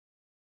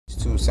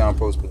H2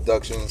 Soundproze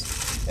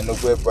Productions. In the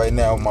whip right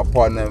now with my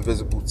partner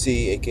Invisible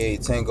T, aka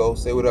Tango.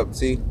 Say what up,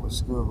 T.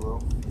 What's good, bro?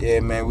 Yeah,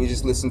 man, we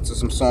just listened to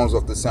some songs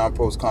off the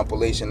Soundproze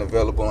compilation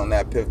available on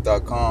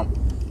thatpiff.com.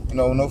 You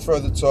know, no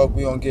further talk,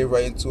 we gonna get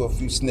right into a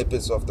few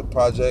snippets off the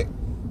project.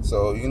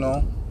 So, you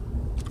know,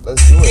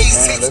 let's do it,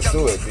 man. Let's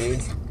do it, B.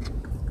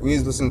 We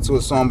just listened to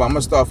a song, but I'm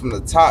gonna start from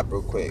the top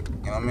real quick.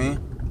 You know what I mean?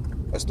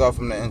 Let's start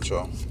from the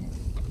intro.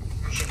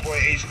 It's your boy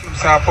H2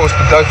 Soundproze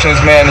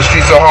Productions, man. The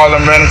streets of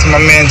Harlem, ran into my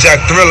man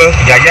Jack Thriller.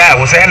 Yeah,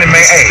 what's happening,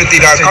 man? Hey,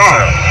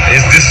 50.com. This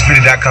is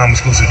 50.com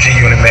exclusive G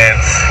Unit, man.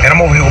 And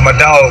I'm over here with my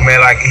dog,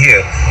 man. Like, here,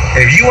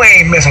 if you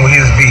ain't messing with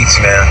his beats,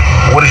 man,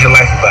 what is your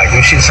life about?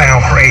 Your shit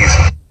sound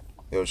crazy.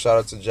 Yo, shout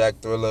out to Jack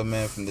Thriller,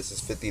 man, from This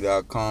Is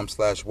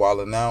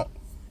 50.com/Wildin' Out.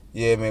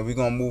 Yeah, man, we're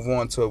gonna move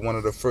on to one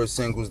of the first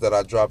singles that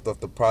I dropped off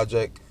the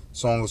project. The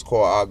song is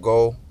called I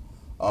Go.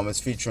 It's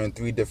featuring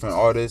 3 different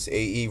artists.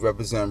 AE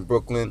representing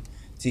Brooklyn,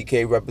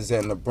 TK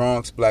representing the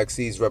Bronx, Black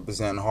Seas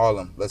representing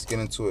Harlem. Let's get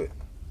into it.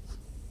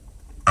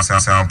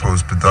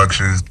 Soundproze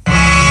Productions. Yeah,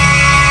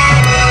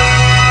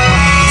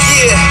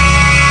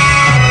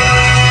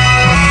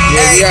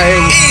 we out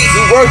here.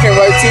 We working,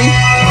 right, T?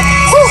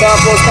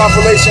 Soundproze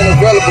compilation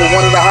available.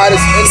 One of the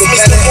hottest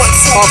independent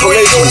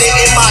compilations.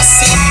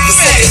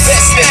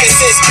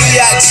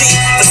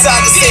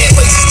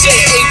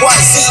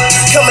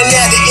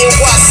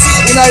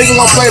 We're not even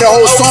gonna play the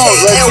whole song,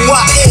 right? We're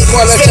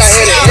gonna let y'all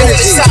hear the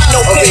energy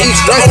of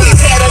each record.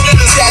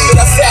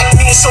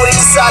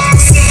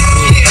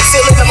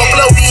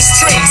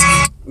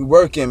 We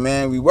working,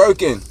 man. We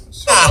working.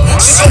 She's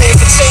playing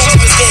for change in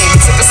this game. It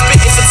took a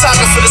spitting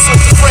photographer to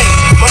switch the frame.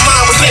 My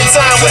mind was in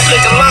time with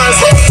flicking lines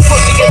that put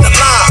me in the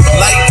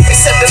limelight.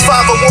 Except if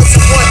I wants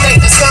in one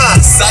night, that's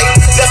hindsight.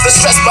 Left the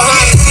stress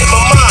behind to get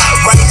my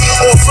mind right.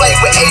 On flight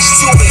with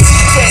H2 and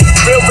TK.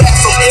 Real rap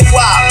from NY.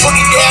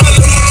 Boogie down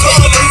to BK.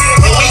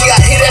 And we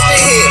got hit after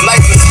hit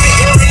like the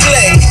spitting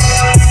relay.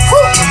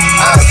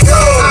 I go.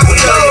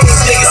 Whenever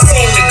these niggas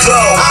seem to go.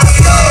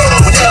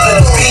 Whenever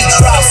the beat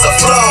drops a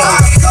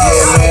flow.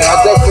 Yeah, man,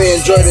 I definitely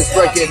enjoyed this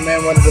record,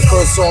 man. One of the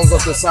first songs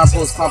off the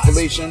Soundproze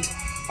compilation.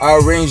 I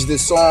arranged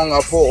this song.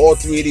 I put all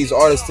 3 of these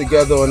artists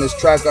together on this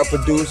track I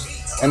produced.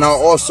 And I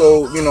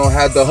also, you know,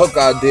 had the hook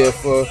idea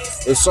for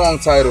the song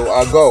title,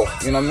 I Go.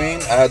 You know what I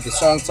mean? I had the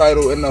song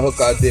title and the hook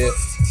idea.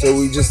 So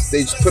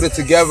they just put it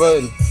together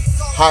and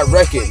hot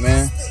record,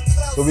 man.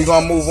 So we're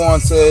gonna move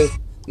on to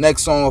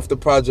next song off the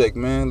project,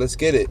 man. Let's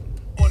get it.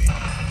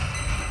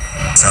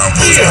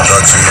 Soundproze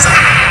Productions.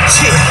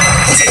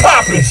 What's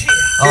poppin'?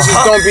 This is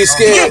Don't Be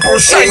Scared.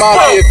 Hey,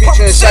 Mafia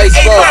featuring Shice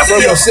Ball,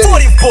 Purple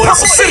City. Purple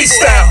City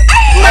style.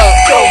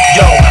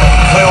 Yo,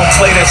 we don't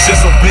play that shit,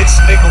 so bitch,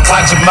 nigga,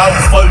 watch your mouth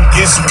before you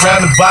get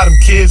surrounded by them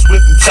kids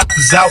with them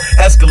choppers out,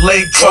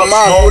 Escalade trucks,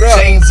 long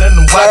chains, and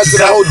them watches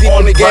out.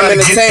 On the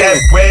grind to get that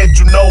bread,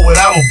 you know what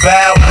I'm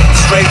about.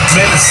 Straight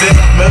menacing,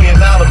 $1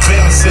 million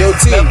businesses. Yo,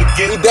 T,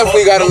 we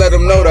definitely gotta let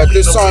them know that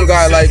this song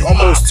got like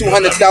almost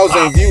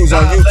 200,000 views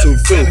on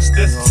YouTube too.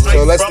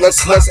 So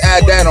let's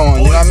add that on.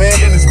 You know what I mean?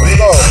 Let's go.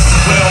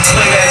 We don't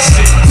play that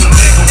shit, so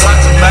nigga,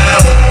 watch your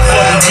mouth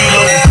before we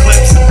reload the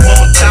clips and pull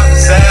the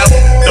choppers out.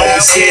 Don't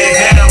be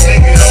scared now,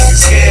 nigga, don't be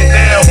scared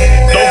now.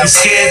 Don't be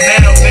scared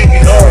now,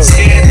 nigga, don't be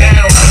scared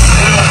now.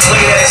 We don't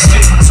play that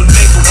shit, so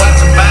nigga, watch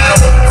your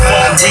mouth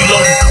before we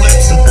reload the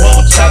clips and pull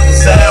the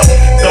choppers out.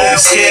 Don't be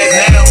scared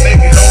now,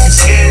 nigga, don't be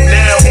scared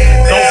now.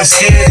 Don't be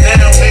scared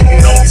now,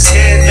 nigga, don't be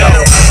scared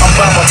now. I'm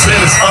by my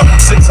business,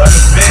 600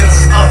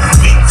 bins,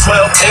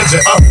 V12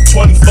 engine,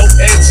 24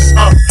 inches,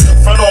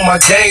 front on my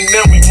gang,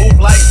 then we move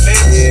like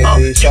ninjas. Yeah,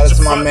 dude, shout out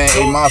to my man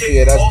A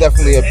Mafia. That's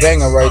definitely a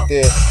banger right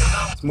there.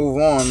 Let's move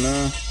on,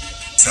 man.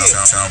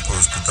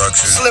 Soundproze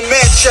Productions. Slim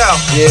Man Chow.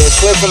 Yeah,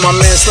 clip from my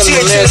man Slim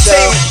Man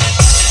Chow.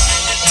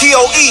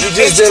 DOE, You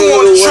just H2 did a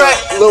on the little track,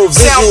 visual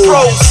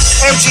Soundproze,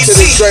 to MGC,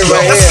 this joint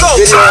right let's here. go.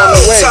 Video on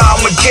the way.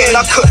 Time again,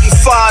 I couldn't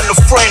find a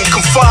friend,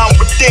 confined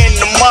within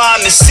the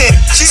mind and sin.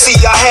 See,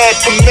 I had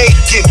to make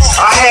it,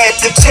 I had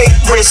to take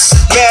risks,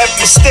 mad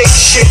mistake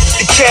shit,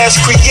 the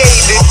cash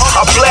created.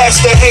 I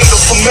blast the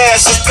hater for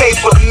massive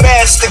paper, the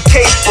master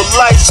cake for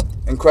life.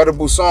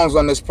 Incredible songs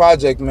on this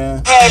project,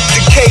 man. Had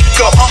the cake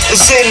up,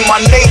 it's in my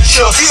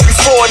nature.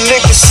 Before a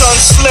nigga son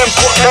slim,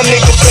 that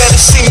nigga better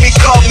see me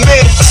come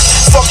in.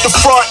 Fuck the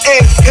front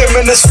end,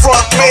 him and his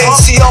front men.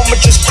 See, I'ma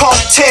just pump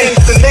 10.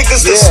 The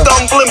niggas that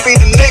stumbling be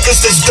the niggas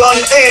that's done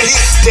in.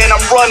 Then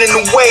I'm running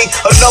away,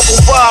 another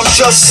rhyme,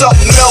 just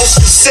something else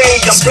to say.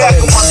 I'm back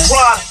on my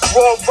grind,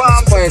 raw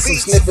rhymes. Playing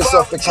some snippets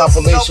off the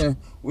compilation.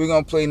 We're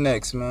gonna play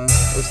next, man.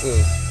 What's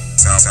this?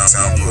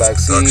 Black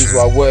Seas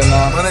while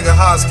whatnot. My nigga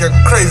Haas get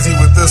crazy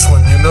with this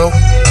one, you know?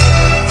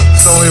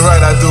 It's only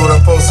right I do what I'm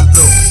supposed to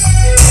do.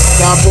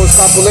 Soundproze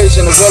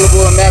compilation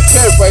available on that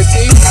piff, right,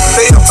 T?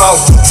 They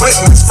about to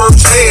witness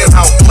firsthand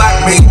how black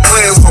made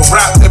plans for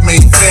rap that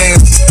made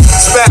fans.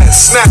 Spaz,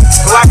 snap,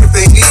 black if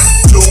they need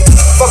to.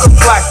 Fuck a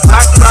black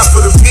rap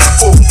for the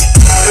people.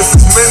 If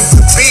it's meant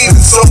to be, then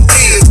so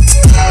be it.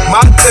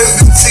 My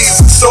tendencies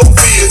are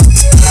Soviet.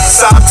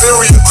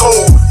 Siberia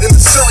cold in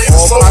the Syrian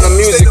all kind of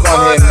music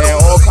on here,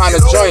 man. All kind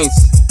of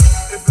joints.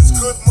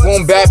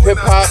 boom bap hip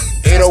hop,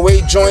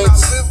 808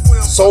 joints,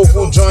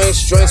 soulful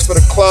joints, joints for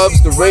the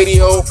clubs, the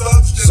radio,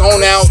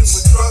 zone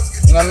outs.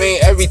 You know what I mean?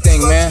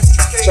 Everything, man.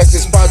 Check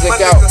this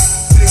project out.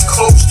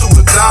 Close to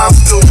the dive,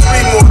 still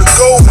 3 more to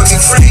go. When he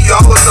free,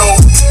 y'all know.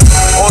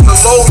 On the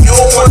low, you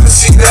don't want to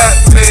see that,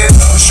 man.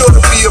 For sure to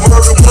be a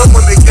murder one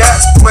when the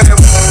gas plan.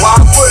 Why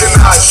wouldn't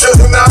I?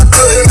 Shouldn't I?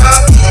 Couldn't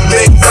I?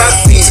 Make rap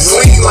things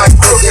lean like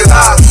crooked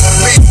eyes.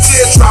 Leave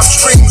teardrop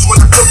streams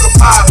when I cook a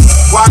pie.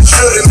 Why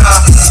shouldn't I?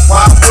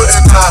 Why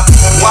wouldn't I?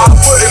 Why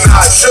wouldn't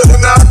I? Shouldn't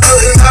I?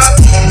 Couldn't I?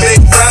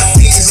 Make rap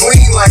things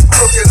lean like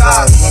crooked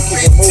eyes.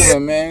 Keep it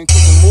moving, man.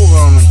 Keep it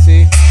moving on them,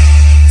 see?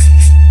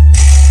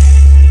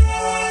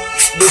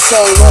 This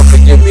song, don't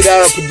forgive me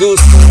that I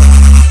produced.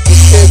 This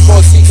kid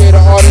called TK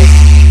the Artist.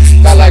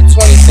 Got like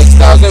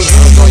 26,000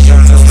 views on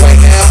YouTube right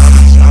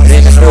now.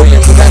 It ain't a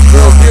million, but that's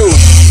real views.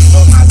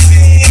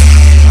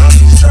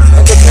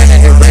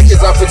 Independent hit records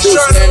I produced,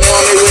 man. They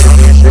on their way to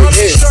being big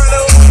hits.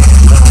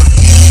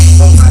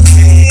 What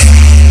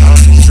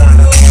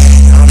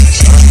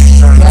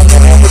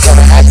kind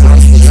of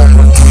accidents was that?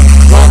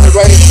 Trying to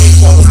write it to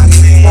each other.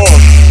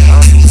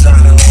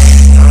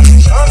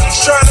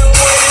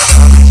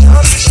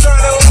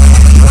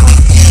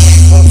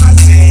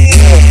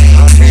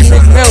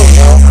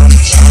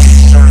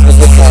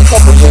 A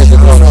couple years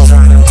ago, no.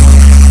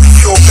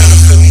 Your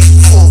benefit,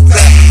 pull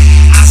back.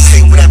 I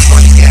say where that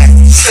money at.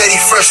 Steady,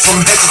 fresh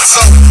from head to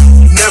toe.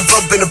 Never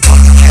been a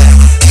bucket cat.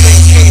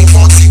 Bank game,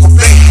 Montego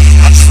Bay.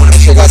 I just wanna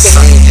keep my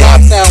son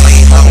down.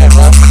 Lane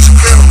low, what you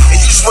feel? And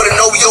you just wanna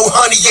know your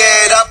honey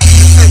add up.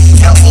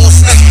 That all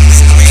snake.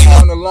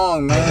 On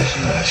along, man.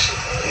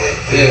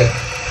 Yeah.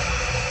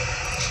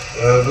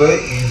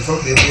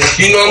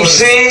 You know what I'm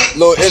saying?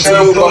 Little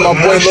interview by my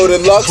boy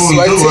Loaded Lux,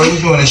 right? We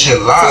doing this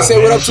shit live.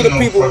 Say what up to the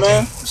people,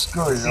 man.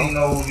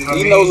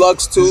 You know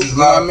Lux too, you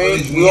know what I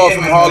mean? We all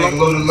from Harlem.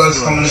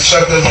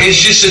 It's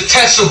just a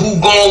test of who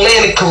gon'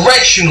 land in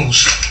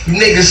correctionals. You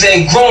niggas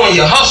ain't growing,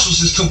 your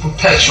hustles is too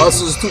perpetual.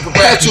 Hustles is too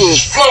perpetual.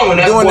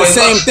 Flowing, doing the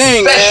same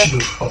thing, man.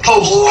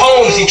 Opposed to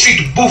poems, he treat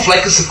the booth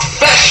like it's a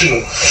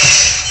confessional.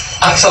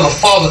 I tell a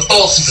father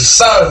thoughts of his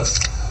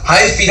sons. How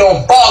if he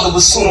don't bother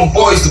with soon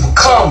boys to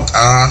become.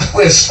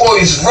 Where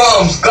spoils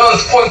rums,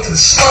 guns point to the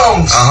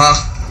slums.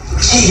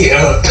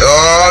 Yeah.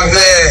 Oh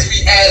man.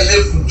 We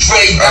ad-lib from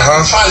Dre,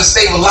 trying to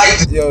save a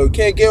life. Yo, you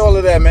can't get all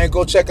of that, man.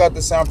 Go check out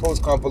the Soundproze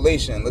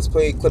compilation. Let's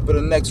play a clip of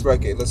the next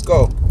record. Let's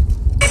go.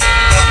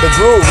 The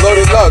Groove,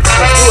 Loaded Lux.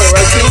 Let's do it,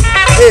 right, T?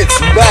 Hits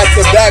back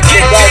to back to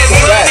back to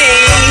back.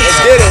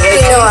 Let's get it,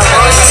 right,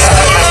 T?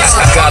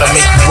 I gotta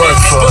make you work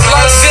for it.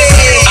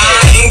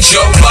 I ain't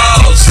your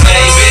boss,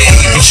 baby,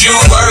 but you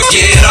work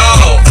it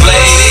all,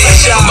 lady.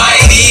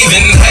 Might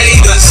even pay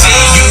to see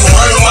you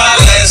work my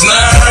last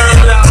nerve.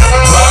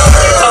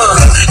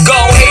 Go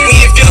hate me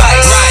if you like,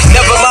 right?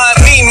 Never mind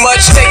me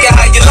much, take it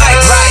how you like,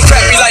 right?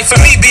 Crappy life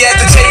for me, be at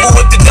the table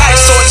with the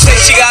dice. So and say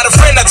she got a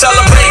friend, I tell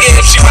her bring it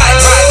if she right,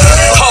 right?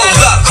 Hold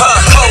up,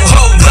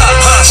 hold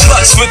up,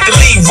 sluts with the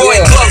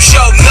Leroy close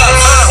showing up.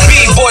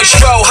 B-boy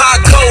stroll, high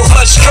cold,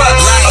 hush truck.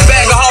 A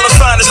bag of Hall of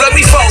Finers, let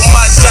me fold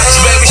my ducks,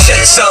 baby.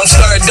 Shake some,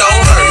 stir,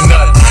 don't hurt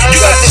nothing. You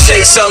got to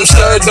shake some,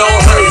 stir,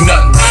 don't hurt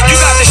nothing. You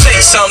got to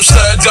shake some,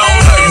 stir,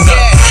 don't hurt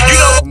nothing. You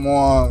know. Come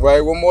on,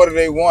 right? What more do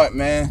they want,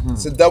 man?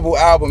 It's a double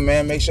album,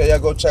 man. Make sure y'all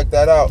go check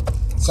that out.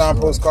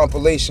 Soundproze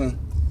compilation.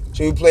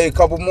 Should we play a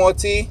couple more,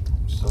 T?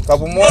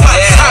 Couple more?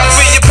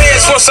 Your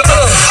pants for some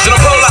then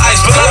I'm roller ice,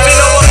 but I've been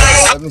all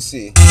night. Let me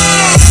see.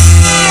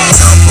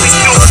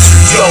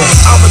 Yo,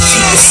 I'ma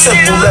keep it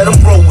simple, let them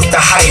roll with the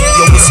hype.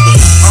 Yo, it's E.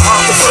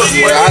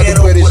 Yeah, I had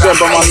to play this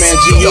jump by my man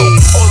G.E. in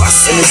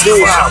the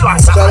Deuce. Shout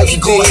out to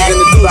G.E. in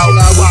the Deuce, you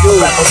know how we do.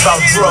 Rap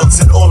about drugs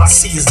and all I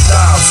see is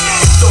dimes.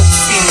 Don't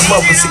feed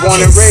mothers and Born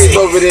and raised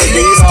over there, man,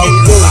 you know how we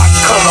do.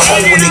 Come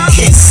home when they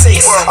get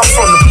sick. I'm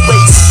from the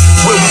place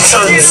where we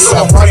turn the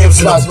soft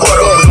grams into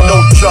butter with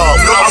no job.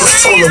 I was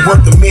told to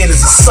work the man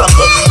is a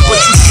sucker.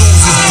 What you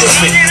use is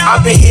different.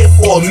 I've been here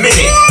for a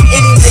minute.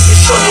 Any nigga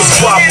show this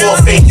guap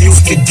off ain't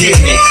used to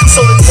getting it.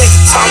 So the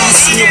next time you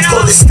see him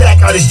pull his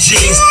stack out his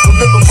jeans,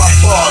 remember my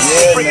bars.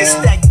 Bring his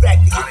stack back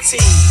to your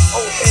team.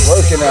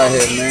 Working out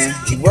here, man.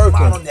 He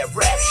working. On that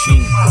rap shit.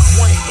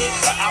 One hit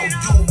to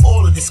outdo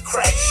all of this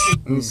crack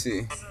shit. Let me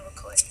see.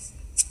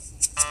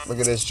 Look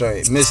at this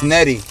joint. Miss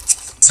Nettie.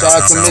 Shout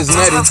out to Miss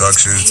Nettie.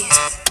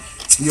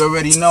 You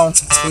already know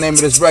the name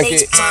of this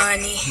record.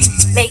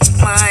 Make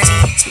money.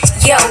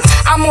 Yo,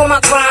 I'm on my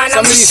grind.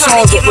 Some of these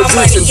songs were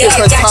produced in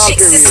different time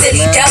periods, man.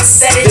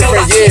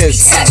 Different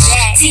years.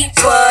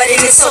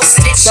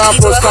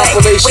 Soundproze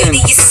compilation.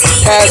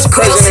 Past,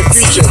 present, and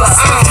future.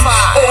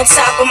 On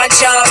top of my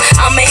job,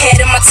 I'm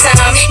ahead of my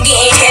time.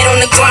 Getting head on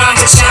the grind,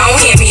 but y'all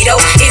don't hear me though.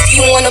 If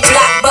you want a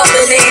block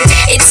bubbling,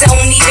 it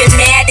don't even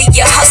matter.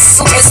 Your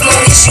hustle as long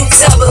as you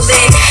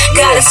doubling.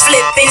 Gotta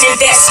flip and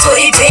invest,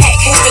 put it back.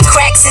 Moving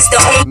cracks is the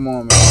only. Come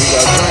on, man. We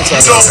got drinks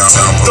out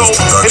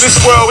here. In this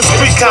world, it's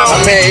three kinds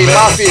of man,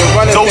 Mafia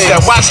running those things.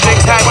 that watch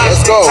things happen,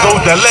 Let's go. those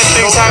that let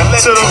things happen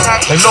to them,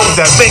 and those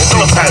that make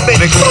things happen.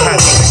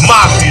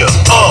 Mafia,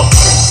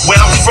 Where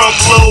I'm from,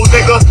 little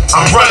nigga,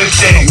 I'm running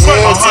things.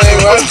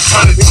 100 whips,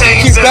 100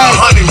 chains, and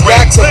 100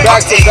 rings.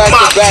 Back to back.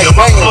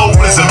 My flow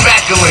is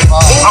immaculate.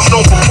 I'm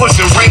known for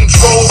pushing Range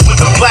Rovers with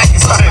the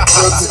blackest tint.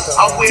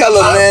 Tell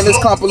her, man, this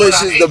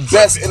compilation is the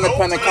best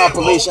independent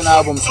compilation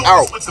album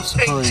out.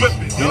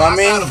 You know what I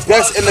mean?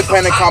 Best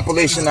independent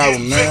compilation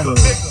album, man.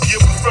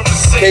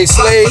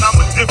 K-Slade,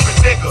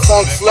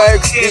 Funk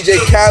Flex, DJ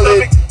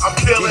Khaled,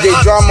 DJ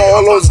Drama,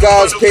 all those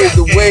guys paved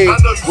the way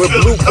with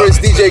blueprints.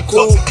 DJ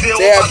Clue,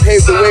 they have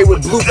paved the way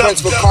with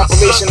blueprints for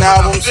compilation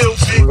albums.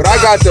 But I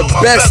got the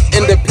best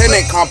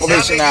independent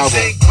compilation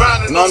album.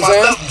 You know what I'm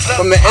saying?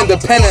 From the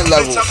independent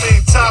level.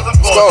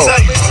 Let's go.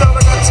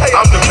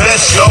 I'm the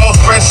best, y'all.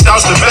 Fresh out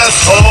the best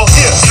hall.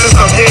 Since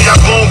I'm here, y'all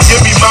gon'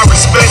 give me my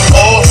respect.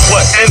 All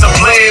what end up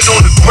laying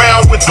on the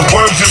ground with the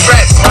worms and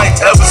rats.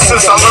 Ever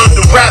since I learned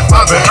to rap,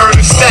 I've been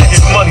earning stacks.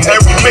 Money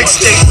every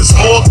mixtape is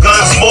more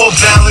guns, more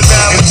balance.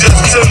 In just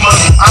 10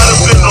 months, I done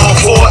been on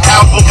 4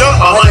 albums,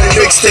 100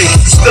 mixtapes.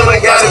 You still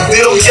ain't got a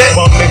deal yet.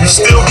 You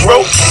still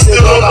broke,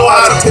 still don't know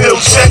how to bill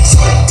checks.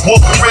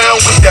 Walk around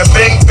with that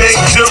bang bang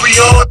jury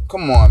on.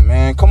 Come on,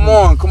 man. Come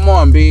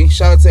on, B.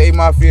 Shout out to A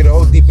Mafia, the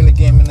whole Deep in the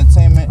Game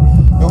Entertainment.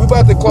 Yo, we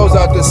about to close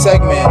out this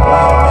segment, man.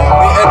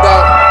 We end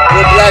out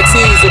with Black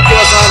T's, of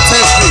course, on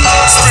 10th Street.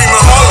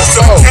 Screaming holler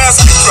till the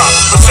casket drop,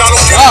 but y'all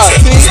don't give a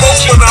shit.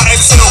 Smoke when I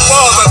exit the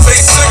bars, I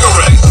take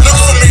cigarette. Look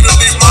for me to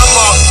leave my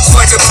mark, it's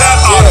like a tap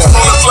artist,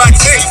 call it Black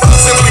Ink.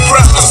 Simply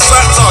press the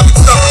flat target,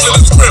 stuff till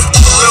it's